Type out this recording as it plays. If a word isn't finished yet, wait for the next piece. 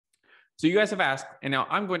So you guys have asked, and now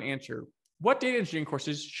I'm going to answer, what data engineering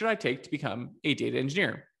courses should I take to become a data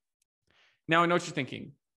engineer? Now I know what you're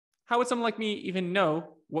thinking. How would someone like me even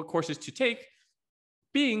know what courses to take?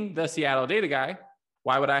 Being the Seattle data guy,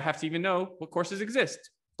 why would I have to even know what courses exist?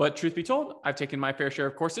 But truth be told, I've taken my fair share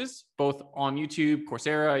of courses, both on YouTube,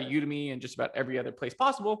 Coursera, Udemy, and just about every other place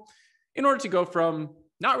possible, in order to go from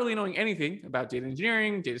not really knowing anything about data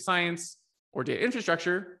engineering, data science, or data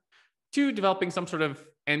infrastructure to developing some sort of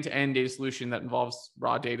end-to-end data solution that involves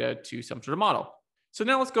raw data to some sort of model. So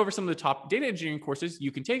now let's go over some of the top data engineering courses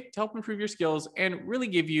you can take to help improve your skills and really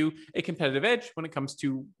give you a competitive edge when it comes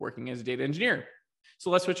to working as a data engineer. So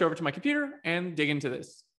let's switch over to my computer and dig into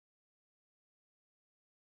this.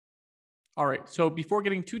 All right, so before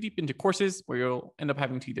getting too deep into courses where you'll end up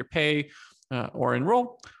having to either pay or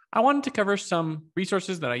enroll, I wanted to cover some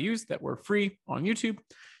resources that I use that were free on YouTube,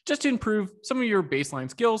 just to improve some of your baseline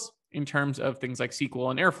skills in terms of things like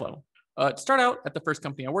SQL and Airflow. To start out, at the first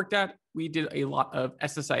company I worked at, we did a lot of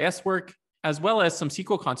SSIS work, as well as some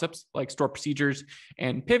SQL concepts like store procedures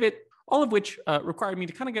and pivot, all of which required me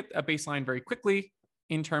to kind of get a baseline very quickly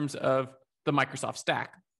in terms of the Microsoft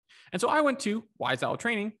stack. And so I went to WiseOwl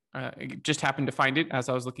training, just happened to find it as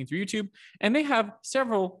I was looking through YouTube, and they have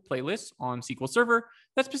several playlists on SQL Server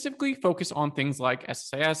that specifically focus on things like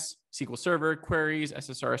SSIS, SQL Server, queries,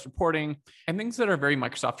 SSRS reporting, and things that are very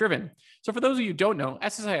Microsoft driven. So for those of you who don't know,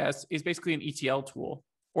 SSIS is basically an ETL tool,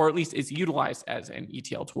 or at least is utilized as an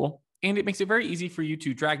ETL tool, and it makes it very easy for you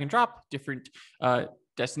to drag and drop different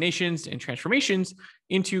destinations and transformations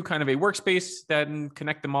into kind of a workspace, then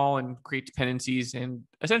connect them all and create dependencies and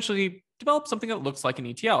essentially develop something that looks like an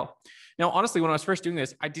ETL. Now, honestly, when I was first doing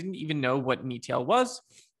this, I didn't even know what an ETL was.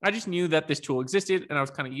 I just knew that this tool existed and I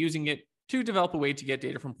was kind of using it to develop a way to get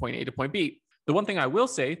data from point A to point B. The one thing I will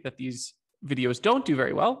say that these videos don't do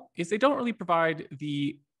very well is they don't really provide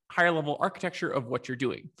the higher level architecture of what you're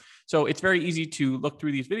doing. So it's very easy to look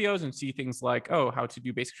through these videos and see things like, oh, how to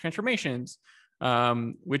do basic transformations,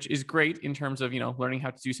 which is great in terms of, learning how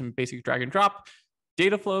to do some basic drag and drop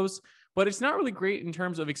data flows, but it's not really great in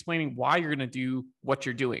terms of explaining why you're going to do what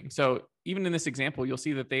you're doing. So even in this example, you'll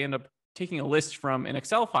see that they end up taking a list from an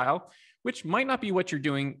Excel file, which might not be what you're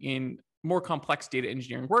doing in more complex data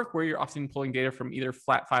engineering work, where you're often pulling data from either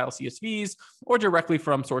flat file CSVs or directly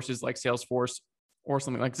from sources like Salesforce or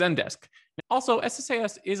something like Zendesk. Also,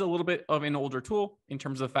 SSIS is a little bit of an older tool in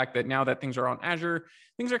terms of the fact that now that things are on Azure,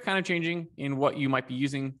 things are kind of changing in what you might be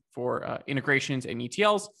using for integrations and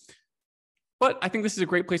ETLs. But I think this is a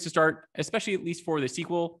great place to start, especially at least for the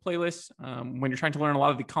SQL playlist. When you're trying to learn a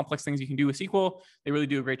lot of the complex things you can do with SQL, they really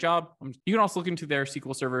do a great job. You can also look into their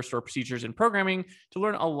SQL Server store procedures and programming to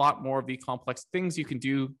learn a lot more of the complex things you can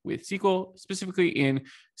do with SQL, specifically in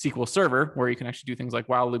SQL Server, where you can actually do things like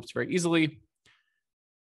while loops very easily,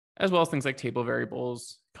 as well as things like table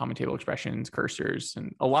variables, common table expressions, cursors,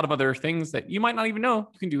 and a lot of other things that you might not even know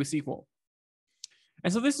you can do with SQL.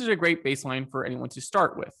 And so this is a great baseline for anyone to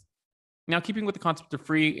start with. Now, keeping with the concept of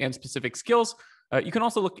free and specific skills, you can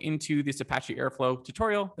also look into this Apache Airflow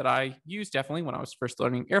tutorial that I used definitely when I was first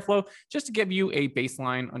learning Airflow, just to give you a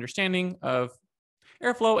baseline understanding of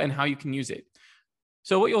Airflow and how you can use it.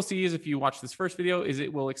 So what you'll see is if you watch this first video is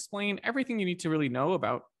it will explain everything you need to really know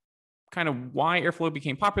about kind of why Airflow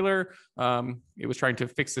became popular. It was trying to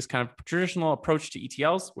fix this kind of traditional approach to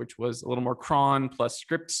ETLs, which was a little more cron plus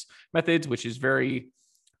scripts methods, which is very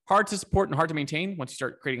hard to support and hard to maintain once you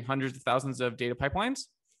start creating hundreds of thousands of data pipelines.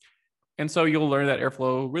 And so you'll learn that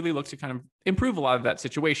Airflow really looks to kind of improve a lot of that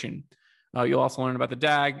situation. You'll also learn about the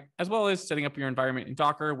DAG, as well as setting up your environment in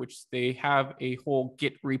Docker, which they have a whole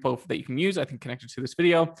Git repo that you can use, I think connected to this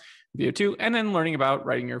video too, and then learning about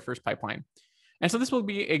writing your first pipeline. And so this will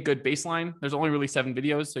be a good baseline. There's only really 7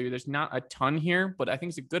 videos, so there's not a ton here, but I think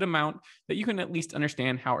it's a good amount that you can at least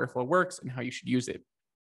understand how Airflow works and how you should use it.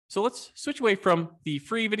 So let's switch away from the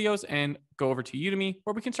free videos and go over to Udemy,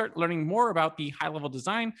 where we can start learning more about the high-level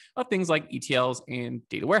design of things like ETLs and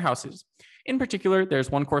data warehouses. In particular, there's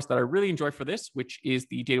one course that I really enjoy for this, which is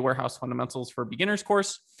the Data Warehouse Fundamentals for Beginners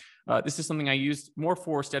course. This is something I used more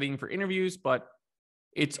for studying for interviews, but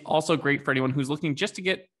it's also great for anyone who's looking just to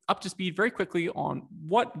get up to speed very quickly on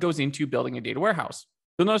what goes into building a data warehouse.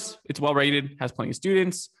 You'll notice it's well rated, has plenty of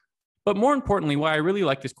students, but more importantly, why I really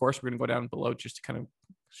like this course, we're going to go down below just to kind of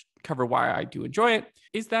cover why I do enjoy it,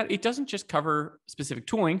 is that it doesn't just cover specific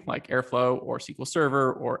tooling like Airflow or SQL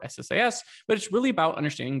Server or SSIS, but it's really about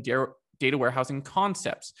understanding data warehousing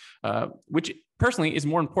concepts, which personally is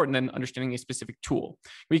more important than understanding a specific tool,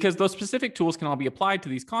 because those specific tools can all be applied to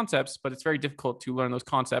these concepts, but it's very difficult to learn those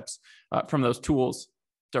concepts from those tools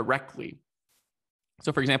directly.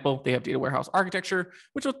 So for example, they have data warehouse architecture,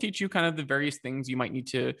 which will teach you kind of the various things you might need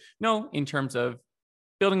to know in terms of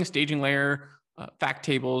building a staging layer, fact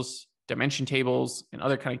tables, dimension tables, and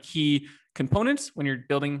other kind of key components when you're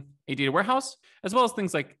building a data warehouse, as well as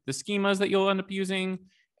things like the schemas that you'll end up using,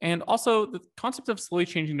 and also the concept of slowly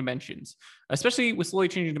changing dimensions. Especially with slowly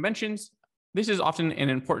changing dimensions, this is often an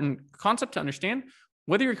important concept to understand,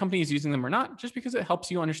 whether your company is using them or not, just because it helps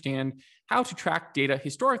you understand how to track data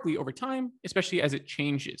historically over time, especially as it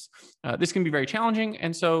changes. This can be very challenging.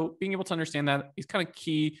 And so being able to understand that is kind of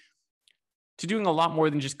key to doing a lot more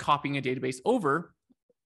than just copying a database over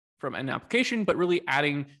from an application, but really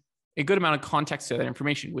adding a good amount of context to that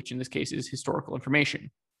information, which in this case is historical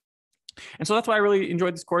information. And so that's why I really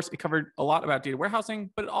enjoyed this course. It covered a lot about data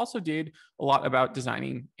warehousing, but it also did a lot about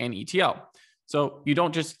designing an ETL. So you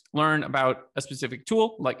don't just learn about a specific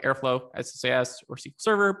tool like Airflow, SSAS, or SQL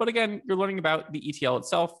Server, but again, you're learning about the ETL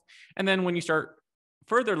itself. And then when you start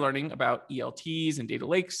further learning about ELTs and data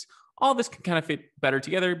lakes, all this can kind of fit better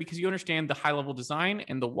together because you understand the high-level design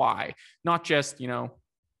and the why, not just,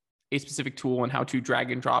 a specific tool and how to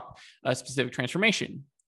drag and drop a specific transformation.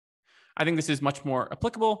 I think this is much more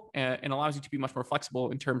applicable and allows you to be much more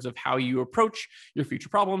flexible in terms of how you approach your future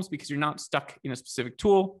problems because you're not stuck in a specific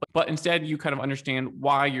tool, but instead you kind of understand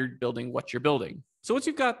why you're building what you're building. So once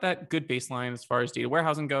you've got that good baseline as far as data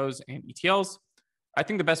warehousing goes and ETLs, I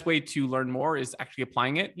think the best way to learn more is actually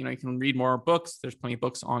applying it. You can read more books. There's plenty of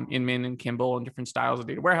books on Inman and Kimball and different styles of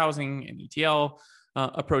data warehousing and ETL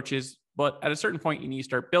approaches. But at a certain point, you need to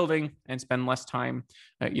start building and spend less time,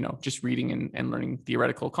 just reading and learning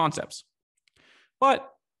theoretical concepts. But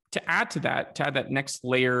to add that next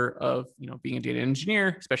layer of, being a data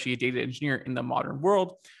engineer, especially a data engineer in the modern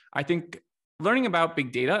world, I think learning about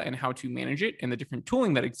big data and how to manage it and the different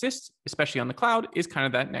tooling that exists, especially on the cloud, is kind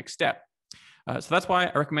of that next step. So that's why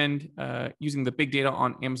I recommend using the Big Data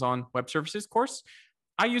on Amazon Web Services course.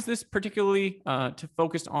 I use this particularly to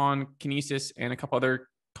focus on Kinesis and a couple other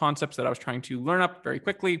concepts that I was trying to learn up very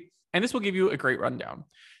quickly. And this will give you a great rundown.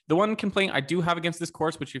 The one complaint I do have against this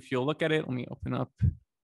course, which if you'll look at it, let me open up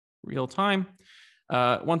real time.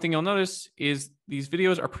 One thing you'll notice is these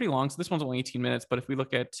videos are pretty long. So this one's only 18 minutes, but if we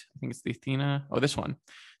look at, I think it's the Athena, this one.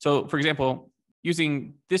 So for example,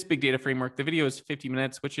 using this big data framework, the video is 50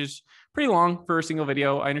 minutes, which is pretty long for a single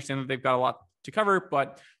video. I understand that they've got a lot to cover,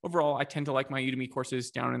 but overall, I tend to like my Udemy courses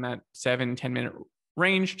down in that 7-10 minute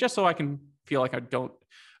range, just so I can feel like I don't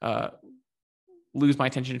lose my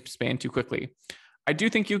attention span too quickly. I do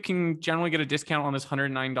think you can generally get a discount on this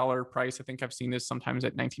 $109 price. I think I've seen this sometimes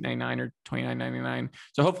at $19.99 or $29.99.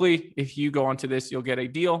 So hopefully if you go onto this, you'll get a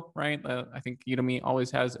deal, right? I think Udemy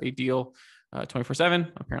always has a deal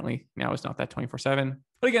 24/7. Apparently now it's not that 24/7.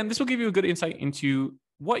 But again, this will give you a good insight into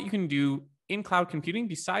what you can do in cloud computing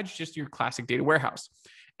besides just your classic data warehouse.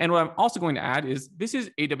 And what I'm also going to add is this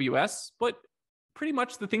is AWS, but pretty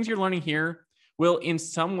much the things you're learning here will in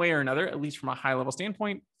some way or another, at least from a high level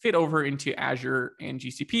standpoint, fit over into Azure and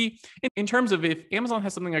GCP. In terms of if Amazon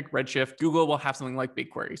has something like Redshift, Google will have something like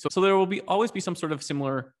BigQuery. So there will always be some sort of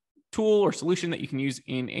similar tool or solution that you can use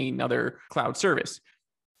in another cloud service.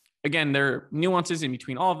 Again, there are nuances in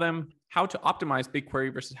between all of them. How to optimize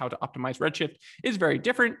BigQuery versus how to optimize Redshift is very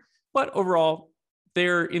different, but overall,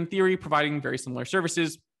 they're in theory providing very similar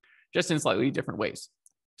services, just in slightly different ways.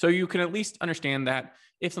 So you can at least understand that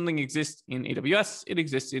if something exists in AWS, it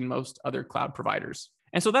exists in most other cloud providers.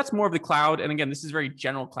 And so that's more of the cloud. And again, this is very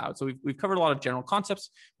general cloud. So we've covered a lot of general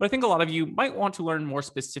concepts, but I think a lot of you might want to learn more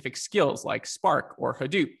specific skills like Spark or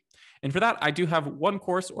Hadoop. And for that, I do have one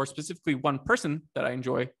course or specifically one person that I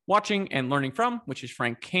enjoy watching and learning from, which is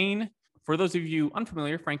Frank Kane. For those of you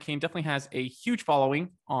unfamiliar, Frank Kane definitely has a huge following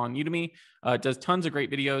on Udemy, does tons of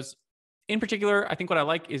great videos. In particular, I think what I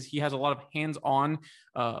like is he has a lot of hands-on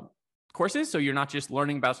courses. So you're not just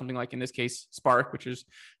learning about something like, in this case, Spark, which is,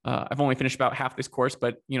 I've only finished about half this course,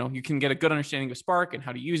 but you can get a good understanding of Spark and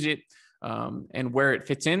how to use it and where it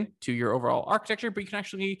fits in to your overall architecture, but you can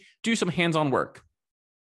actually do some hands-on work.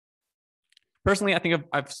 Personally, I think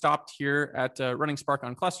I've stopped here at running Spark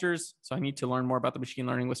on clusters. So I need to learn more about the machine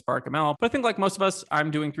learning with Spark ML. But I think like most of us,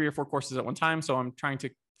 I'm doing 3 or 4 courses at one time. So I'm trying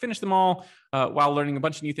to finish them all while learning a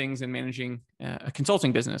bunch of new things and managing a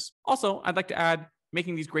consulting business. Also, I'd like to add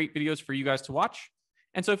making these great videos for you guys to watch.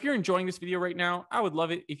 And so if you're enjoying this video right now, I would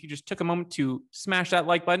love it if you just took a moment to smash that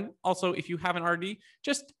like button. Also, if you haven't already,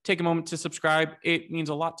 just take a moment to subscribe. It means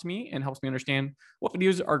a lot to me and helps me understand what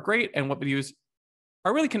videos are great and what videos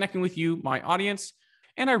are really connecting with you, my audience,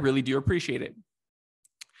 and I really do appreciate it.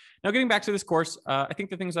 Now, getting back to this course, I think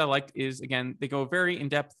the things I liked is, again, they go very in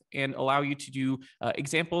depth and allow you to do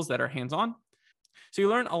examples that are hands-on. So you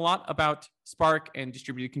learn a lot about Spark and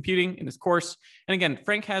distributed computing in this course. And again,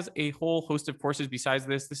 Frank has a whole host of courses besides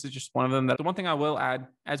this. This is just one of them. The one thing I will add,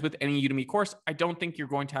 as with any Udemy course, I don't think you're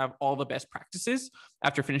going to have all the best practices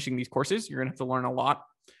after finishing these courses. You're going to have to learn a lot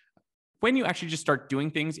when you actually just start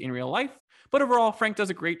doing things in real life. But overall, Frank does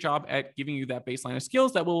a great job at giving you that baseline of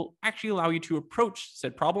skills that will actually allow you to approach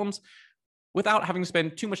said problems without having to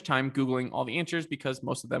spend too much time Googling all the answers, because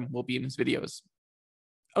most of them will be in his videos.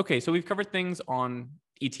 Okay, so we've covered things on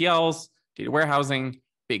ETLs, data warehousing,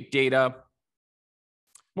 big data,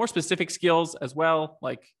 more specific skills as well,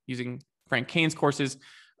 like using Frank Kane's courses.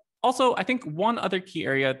 Also, I think one other key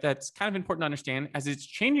area that's kind of important to understand, as it's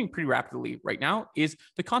changing pretty rapidly right now, is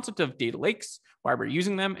the concept of data lakes, why we're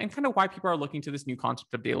using them, and kind of why people are looking to this new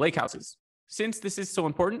concept of data lakehouses. Since this is so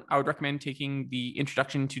important, I would recommend taking the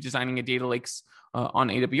Introduction to Designing a Data Lakes on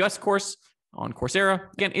AWS course on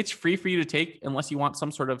Coursera. Again, it's free for you to take unless you want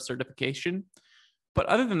some sort of certification. But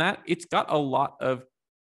other than that, it's got a lot of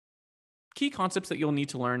key concepts that you'll need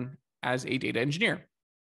to learn as a data engineer.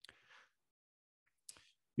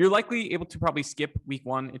 You're likely able to probably skip week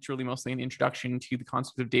 1. It's really mostly an introduction to the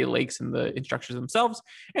concept of data lakes and the instructions themselves.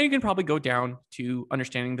 And you can probably go down to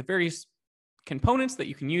understanding the various components that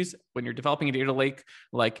you can use when you're developing a data lake,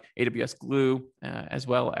 like AWS Glue, as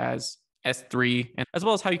well as S3, and as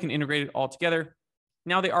well as how you can integrate it all together.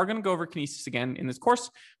 Now, they are going to go over Kinesis again in this course,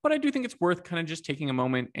 but I do think it's worth kind of just taking a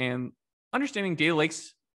moment and understanding data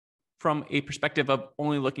lakes from a perspective of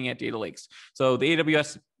only looking at data lakes. So the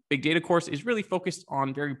AWS Big Data course is really focused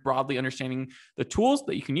on very broadly understanding the tools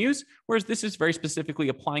that you can use, whereas this is very specifically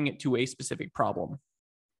applying it to a specific problem.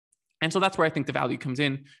 And so that's where I think the value comes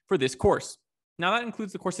in for this course. Now, that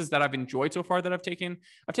includes the courses that I've enjoyed so far that I've taken.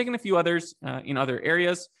 I've taken a few others in other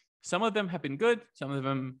areas. Some of them have been good, some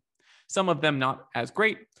of them not as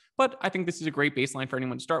great, but I think this is a great baseline for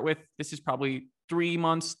anyone to start with. This is probably 3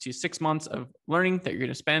 months to 6 months of learning that you're going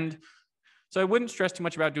to spend. So I wouldn't stress too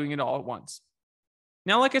much about doing it all at once.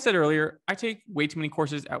 Now, like I said earlier, I take way too many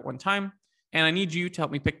courses at one time, and I need you to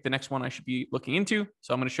help me pick the next one I should be looking into.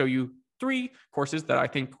 So I'm going to show you 3 courses that I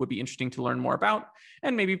think would be interesting to learn more about,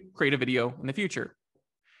 and maybe create a video in the future.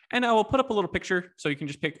 And I will put up a little picture so you can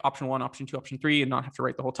just pick option 1, option 2, option 3, and not have to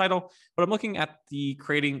write the whole title. But I'm looking at the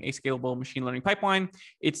creating a scalable machine learning pipeline.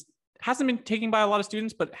 It hasn't been taken by a lot of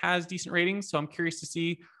students, but has decent ratings. So I'm curious to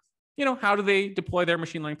see, how do they deploy their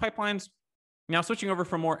machine learning pipelines? Now, switching over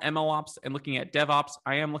from more ML ops and looking at DevOps,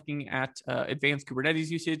 I am looking at advanced Kubernetes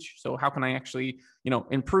usage. So how can I actually,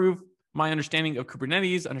 improve my understanding of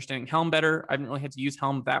Kubernetes, understanding Helm better? I haven't really had to use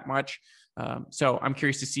Helm that much. So I'm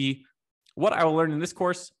curious to see what I will learn in this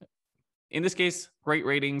course. In this case, great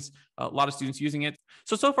ratings, a lot of students using it.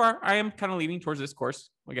 So far, I am kind of leaning towards this course.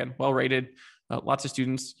 Again, well rated, lots of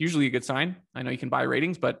students, usually a good sign. I know you can buy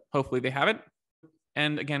ratings, but hopefully they have it.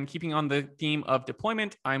 And again, keeping on the theme of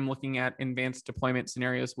deployment, I'm looking at advanced deployment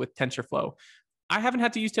scenarios with TensorFlow. I haven't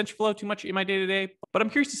had to use TensorFlow too much in my day-to-day, but I'm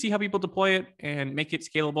curious to see how people deploy it and make it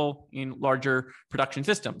scalable in larger production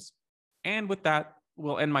systems. And with that,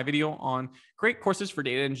 we'll end my video on great courses for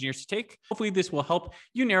data engineers to take. Hopefully this will help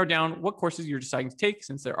you narrow down what courses you're deciding to take,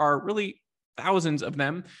 since there are really thousands of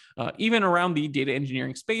them, even around the data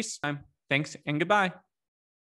engineering space. Thanks and goodbye.